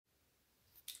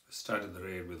started the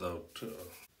raid without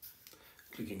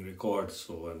clicking record,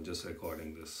 so I'm just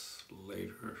recording this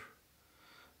later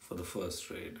for the first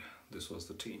raid. This was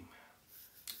the team.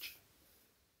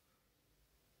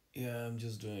 Yeah, I'm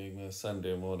just doing my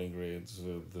Sunday morning raids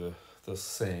with the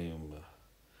same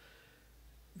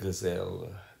Gazelle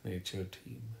nature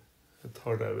team. I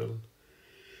thought I will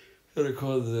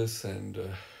record this and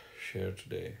share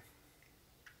today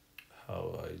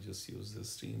how I just use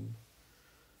this team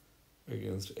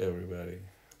against everybody.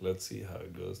 Let's see how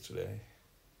it goes today.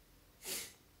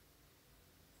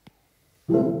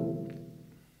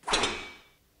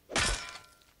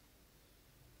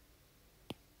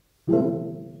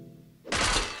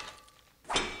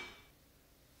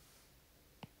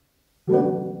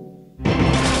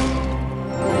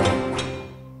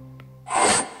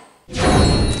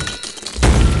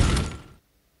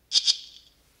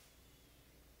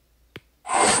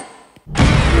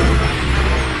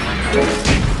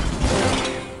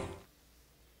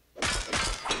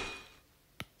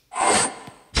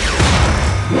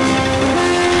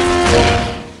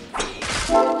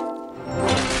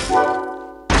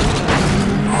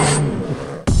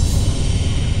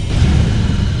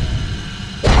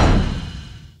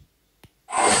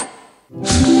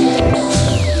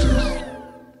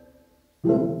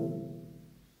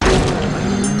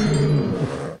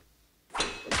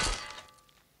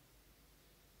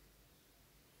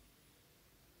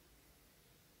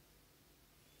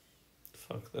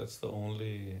 Fuck, that's the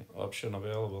only option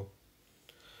available.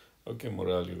 Okay,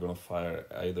 Morale, you're gonna fire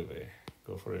either way.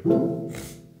 Go for it.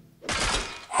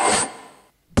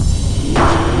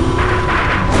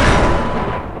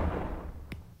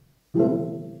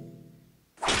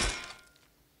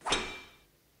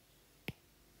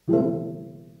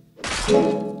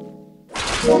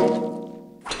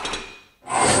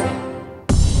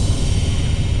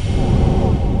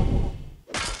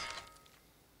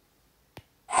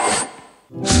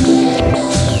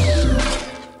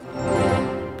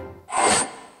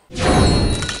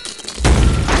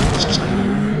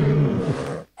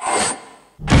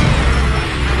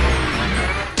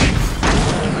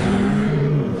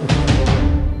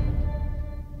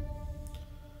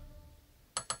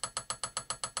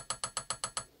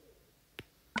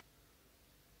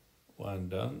 One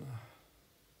done.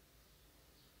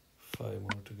 5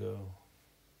 more to go.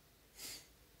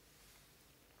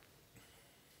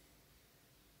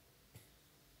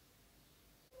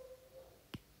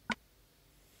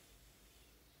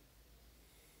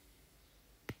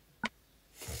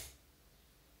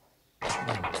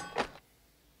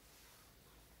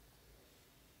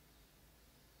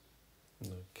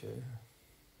 Okay.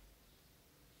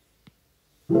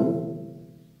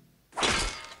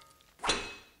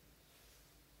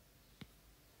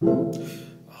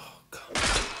 Oh, come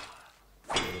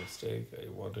on. Mistake. I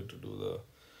wanted to do the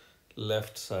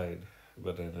left side,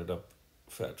 but I ended up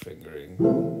fat fingering.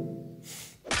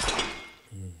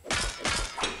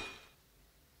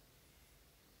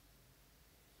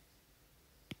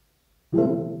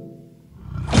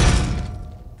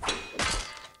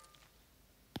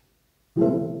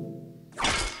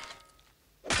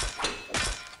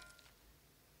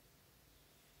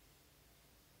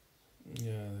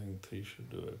 Yeah, I think 3 should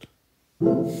do it.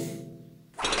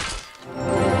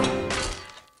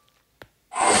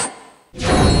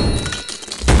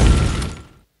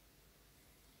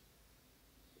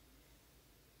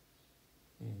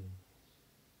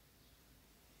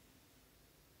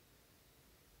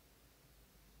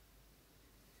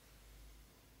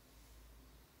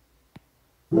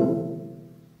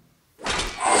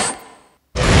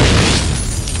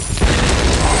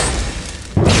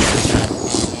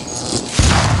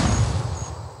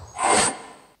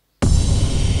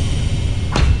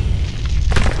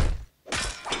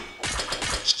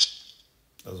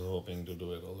 I was hoping to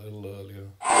do it a little earlier.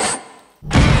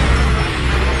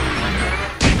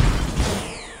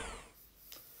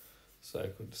 So I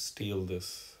could steal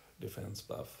this defense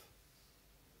buff.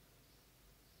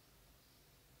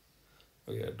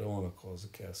 Okay, I don't want to cause a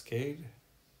cascade,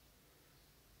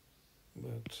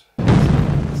 but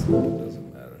it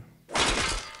doesn't matter.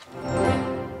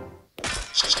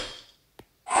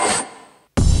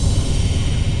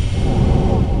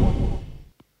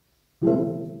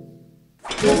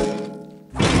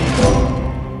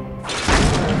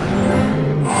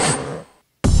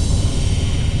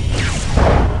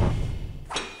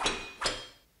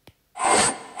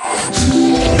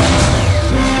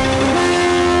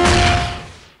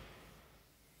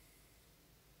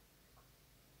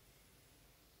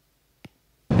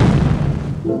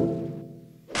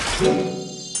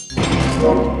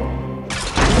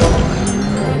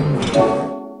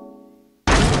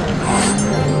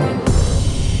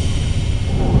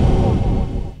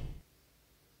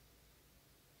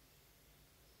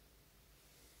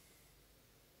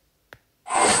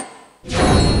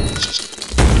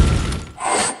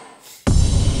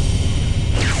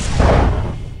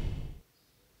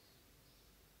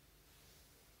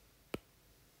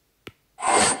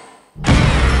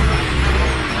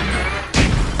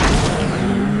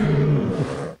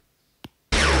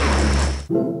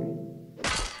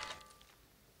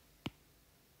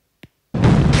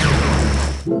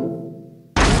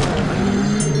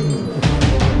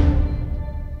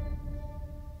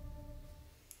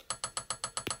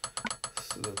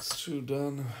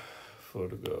 done. 4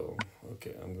 to go.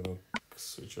 Okay, I'm gonna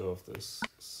switch off this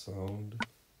sound.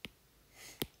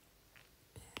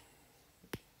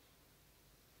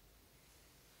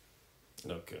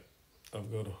 Okay, I've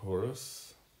got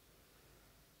Horus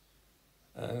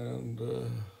and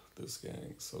this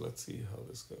gang. So let's see how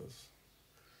this goes.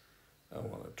 I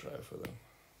want to try for them.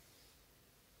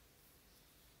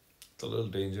 It's a little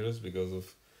dangerous because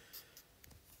of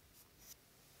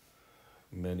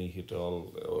many hit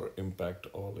all or impact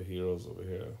all the heroes over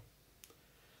here.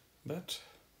 But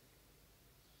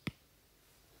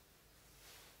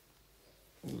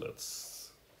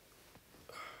let's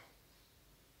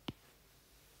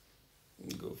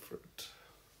go for it.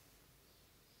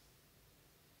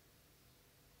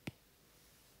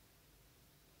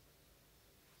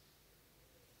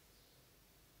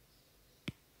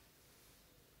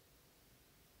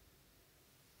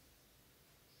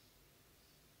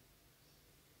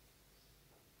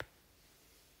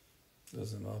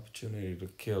 There's an opportunity to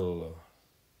kill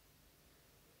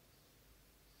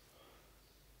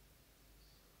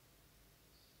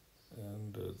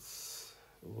and it's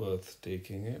worth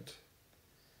taking it.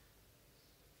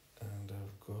 And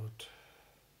I've got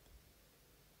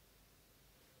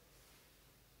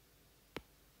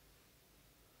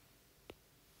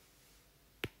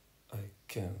I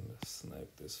can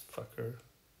snipe this fucker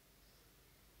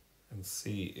and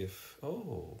see if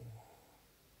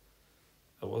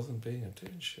I wasn't paying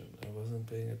attention.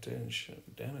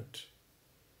 Damn it.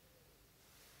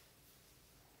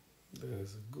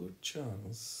 There's a good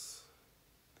chance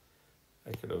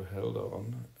I could have held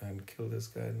on and killed this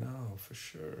guy now for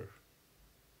sure.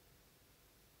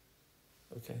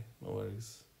 Okay, no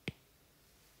worries.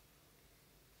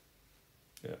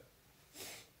 Yeah.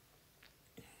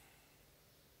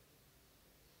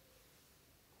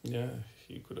 Yeah,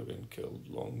 he could have been killed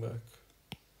long back.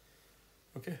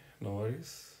 Okay, no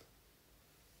worries.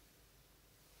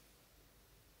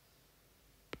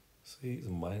 So he's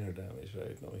minor damage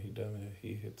right now.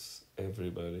 He hits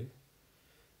everybody.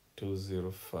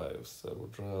 205. So I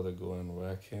would rather go and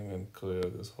whack him and clear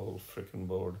this whole freaking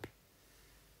board.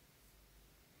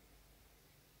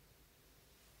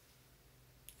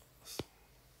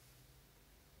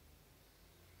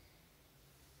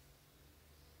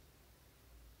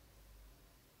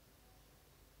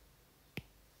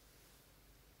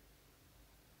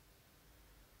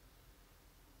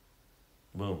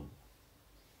 Boom.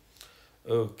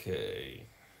 Okay.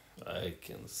 I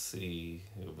can see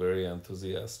you're very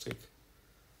enthusiastic.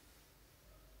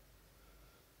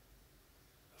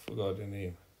 I forgot your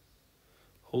name.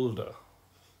 Hulda.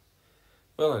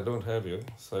 Well, I don't have you,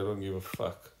 so I don't give a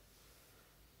fuck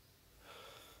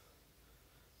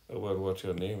about what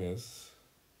your name is.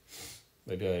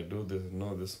 But yeah, I do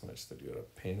know this much, that you're a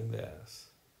pain in the ass.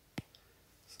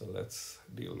 So let's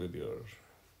deal with your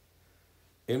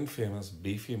infamous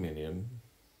beefy minion.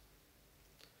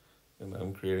 And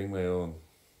I'm creating my own.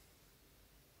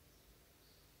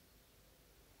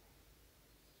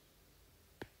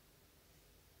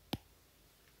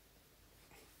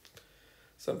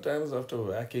 Sometimes after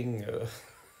whacking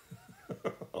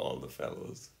all the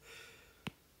fellows,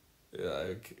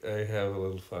 yeah, I have a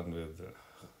little fun with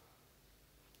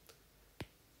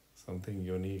something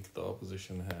unique the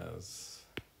opposition has.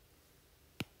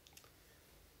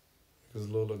 Because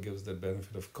Lolo gives that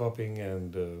benefit of copying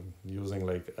and using,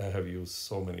 like I have used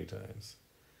so many times,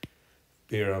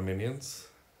 Beera minions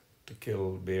to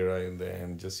kill Beera in the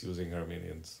end, just using her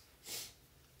minions.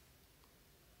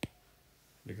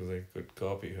 Because I could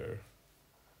copy her.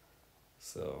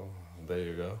 So there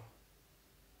you go.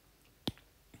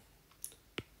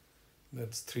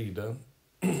 That's 3 done.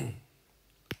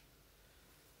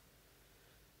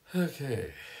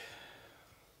 Okay.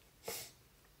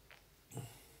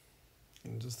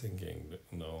 I'm just thinking,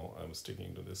 no, I'm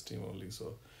sticking to this team only,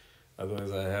 so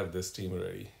otherwise I have this team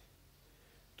ready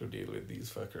to deal with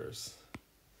these fuckers.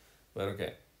 But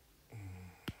okay.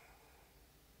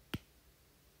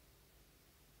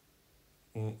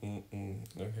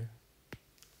 Okay.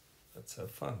 Let's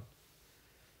have fun.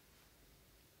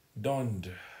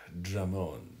 Dond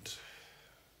Drummond.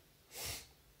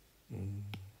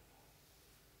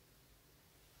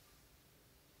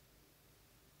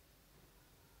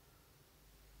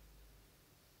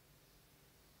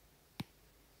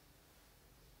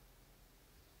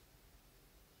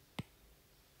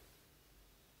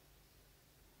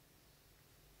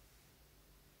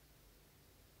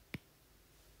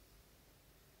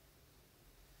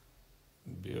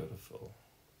 Beautiful.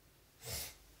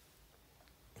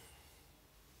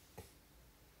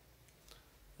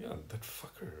 Yeah, that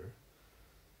fucker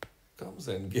comes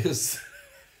and gives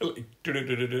Like,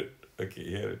 "Du-du-du-du-du." Okay,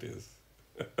 here it is.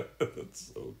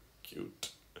 That's so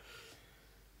cute.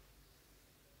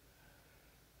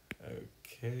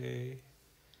 Okay.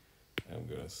 I'm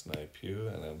gonna snipe you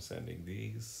and I'm sending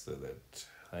these so that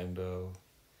Heimdall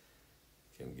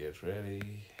can get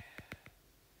ready.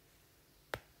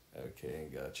 Okay,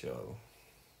 got y'all.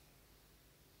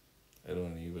 I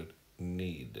don't even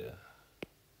need.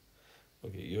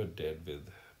 Okay, you're dead with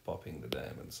popping the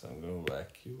diamond, so I'm gonna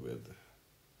whack you with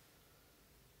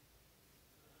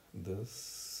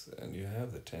this, and you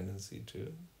have the tendency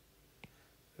to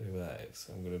revive.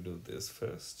 So I'm gonna do this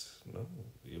first. No,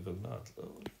 you will not.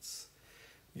 Oh, let's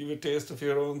give a taste of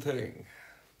your own thing.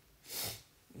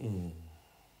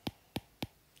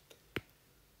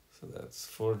 So that's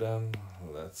 4 done.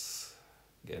 Let's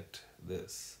get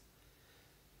this.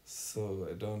 So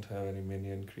I don't have any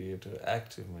minion creator,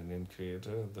 active minion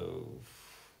creator, though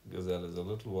Gazelle is a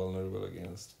little vulnerable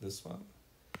against this one.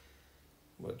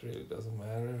 But really doesn't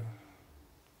matter.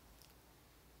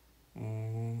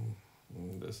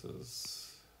 This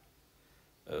is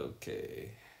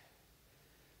okay.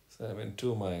 So I'm in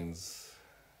 2 minds.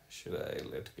 Should I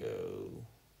let go?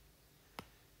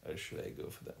 Or should I go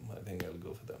for them? I think I'll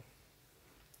go for them.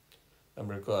 I'm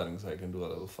recording so I can do a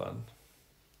little fun.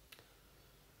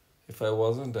 If I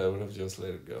wasn't, I would have just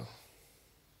let it go.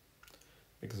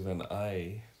 Because when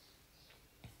I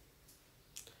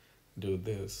do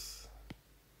this,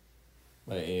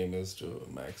 my aim is to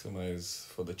maximize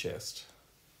for the chest.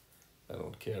 I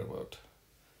don't care about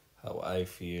how I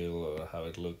feel or how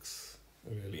it looks.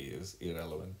 It really is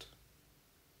irrelevant.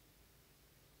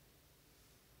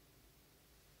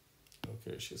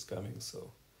 Okay, she's coming,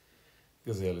 so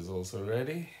Gazelle is also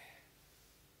ready,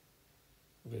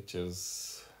 which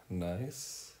is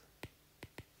nice.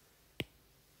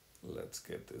 Let's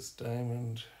get this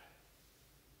diamond.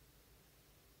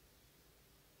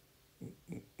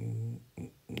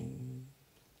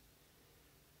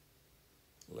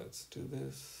 Let's do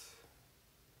this.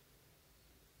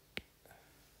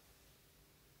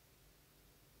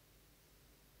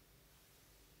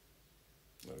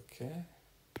 Okay.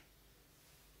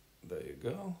 There you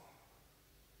go.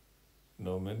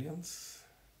 No minions.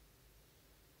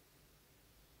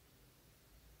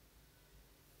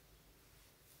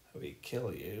 We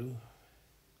kill you.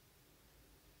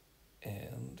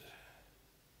 And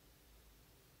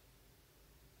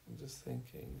I'm just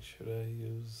thinking, should I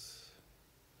use...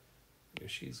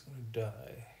 Because she's gonna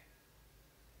die.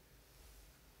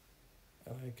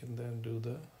 And I can then do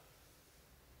the...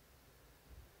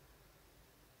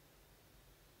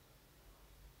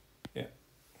 Yeah.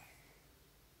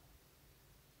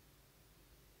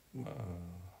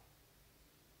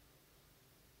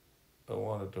 I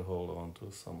wanted to hold on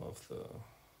to some of the...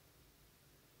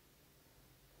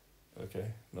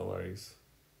 Okay, no worries.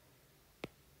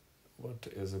 What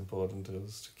is important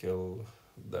is to kill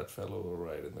that fellow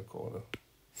right in the corner.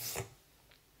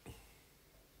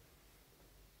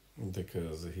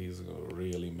 Because he's going to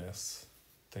really mess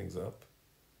things up.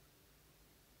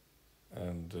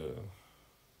 And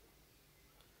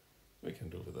we can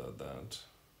do without that.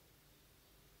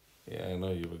 Yeah, I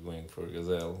know you were going for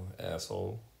Gazelle,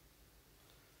 asshole.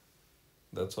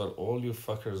 That's what all you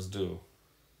fuckers do.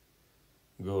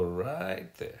 Go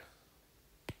right there.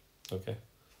 Okay.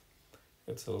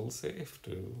 It's a little safe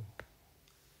to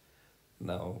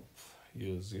now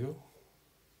use you.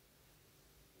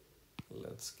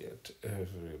 Let's get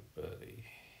everybody.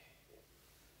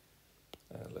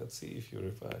 Let's see if you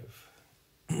revive.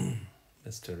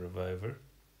 Mr. Reviver.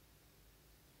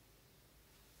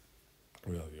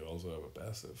 Well, you also have a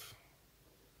passive.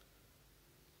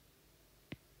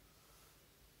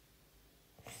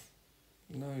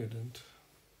 No, you didn't.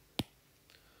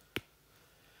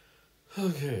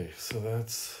 Okay, so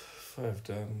that's 5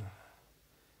 done.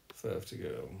 5 to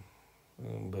go.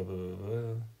 Blah, blah, blah,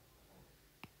 blah.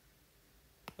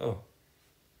 Oh,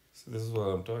 so this is what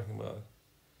I'm talking about.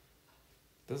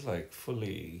 This is like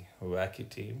fully wacky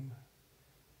team,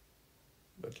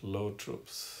 but low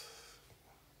troops.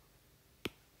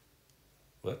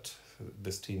 But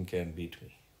this team can beat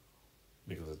me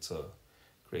because it's a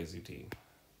crazy team.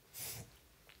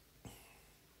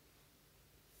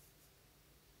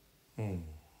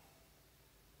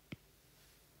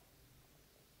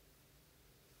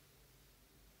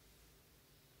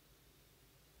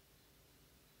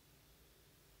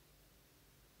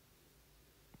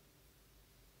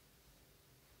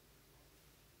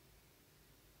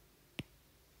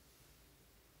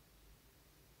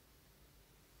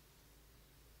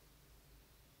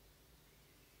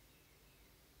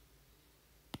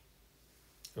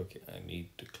 Okay, I need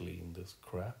to clean this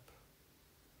crap.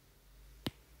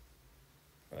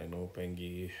 I know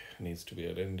Pengi needs to be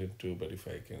attended to, but if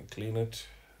I can clean it,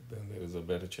 then there is a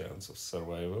better chance of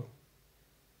survival.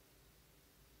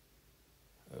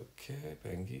 Okay,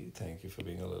 Pengi, thank you for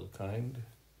being a little kind.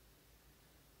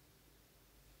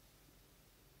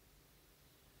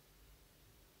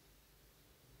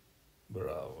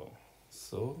 Bravo.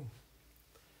 So,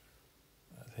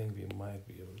 I think we might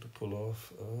be able to pull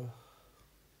off a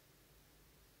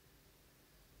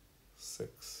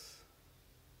 6.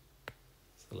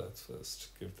 So let's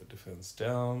first give the defense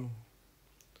down.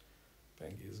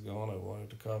 Pengi is gone. I wanted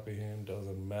to copy him.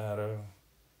 Doesn't matter.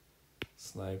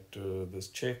 Snipe to this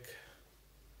chick.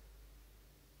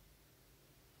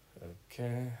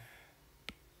 Okay.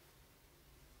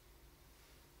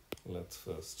 Let's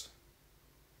first.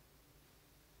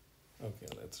 Okay,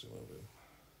 let's remove him.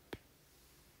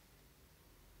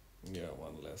 Yeah,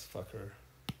 one less fucker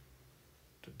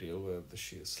to deal with.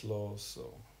 She is slow,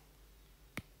 so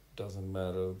doesn't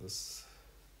matter. This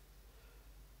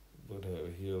would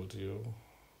have healed you,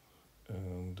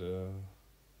 and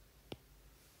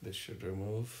this should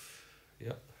remove.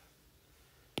 Yep,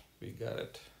 we got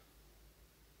it.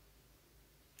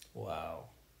 Wow.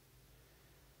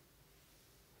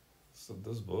 So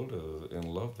this boat is in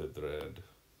love with red.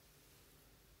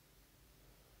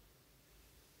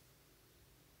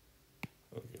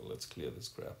 Okay, let's clear this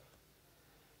crap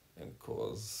and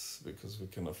cause, because we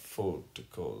can afford to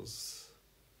cause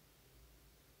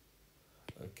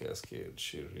a cascade.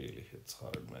 She really hits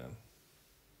hard, man.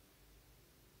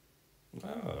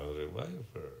 Ah, revive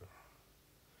her.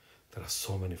 There are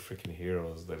so many freaking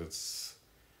heroes that it's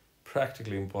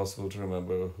practically impossible to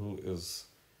remember who is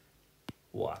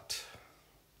what.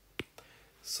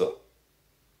 So,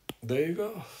 there you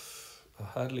go.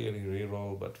 Hardly any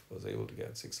reroll, but was able to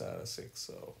get 6 out of 6.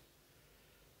 So,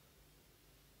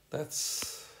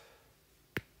 that's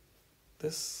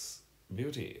this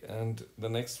beauty. And the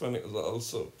next one is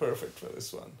also perfect for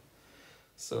this one.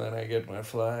 So when I get my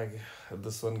flag,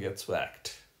 this one gets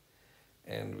whacked.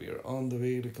 And we are on the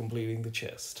way to completing the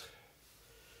chest.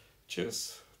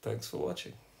 Cheers. Thanks for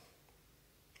watching.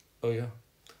 Oh yeah.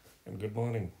 And good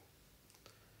morning.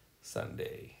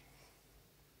 Sunday.